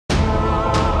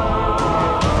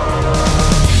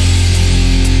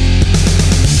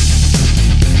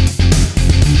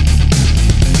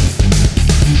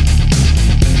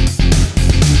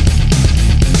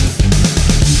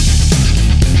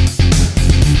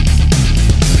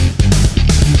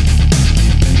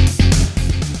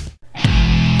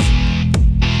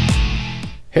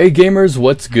Hey gamers,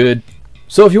 what's good?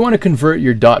 So if you want to convert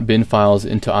your .bin files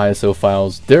into ISO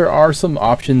files, there are some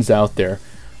options out there.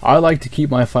 I like to keep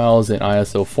my files in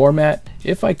ISO format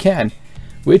if I can,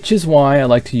 which is why I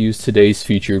like to use today's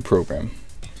featured program.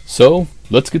 So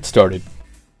let's get started.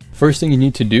 First thing you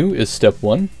need to do is step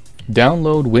 1,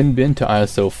 download WinBin to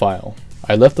ISO file.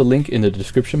 I left the link in the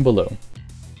description below.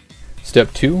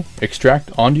 Step 2,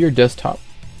 extract onto your desktop.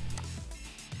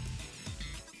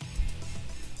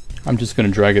 I'm just going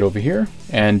to drag it over here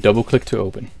and double click to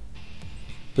open.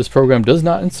 This program does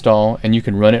not install and you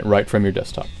can run it right from your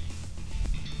desktop.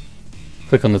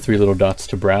 Click on the 3 little dots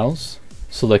to browse,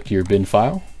 select your bin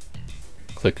file,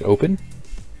 click open.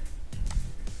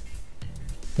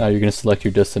 Now you're going to select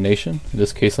your destination. In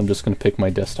this case I'm just going to pick my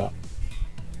desktop.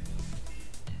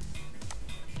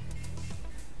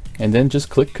 And then just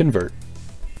click convert.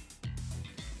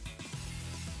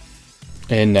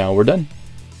 And now we're done.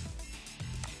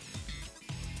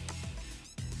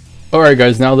 Alright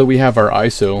guys, now that we have our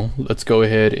ISO, let's go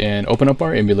ahead and open up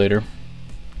our emulator.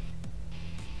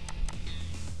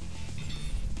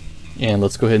 And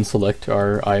let's go ahead and select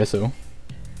our ISO.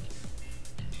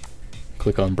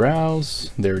 Click on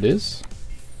browse, there it is.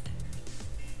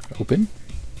 Open.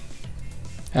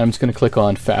 And I'm just going to click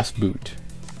on fast boot.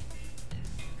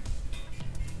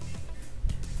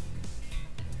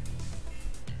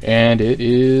 And it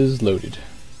is loaded.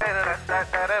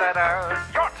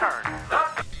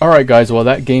 Alright guys, while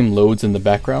that game loads in the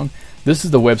background, this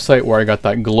is the website where I got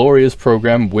that glorious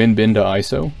program WinBin to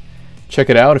ISO.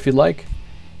 Check it out if you'd like.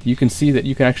 You can see that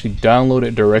you can actually download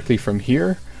it directly from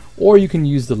here, or you can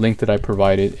use the link that I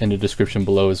provided in the description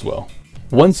below as well.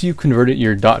 Once you've converted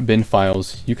your .bin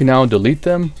files, you can now delete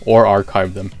them or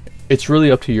archive them. It's really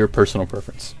up to your personal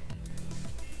preference.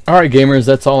 Alright gamers,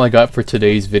 that's all I got for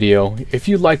today's video. If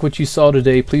you like what you saw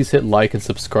today, please hit like and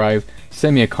subscribe.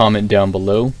 Send me a comment down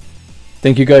below.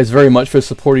 Thank you guys very much for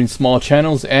supporting small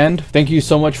channels, and thank you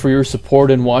so much for your support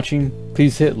and watching.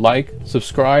 Please hit like,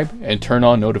 subscribe, and turn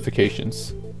on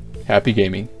notifications. Happy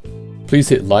gaming. Please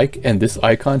hit like and this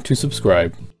icon to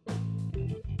subscribe.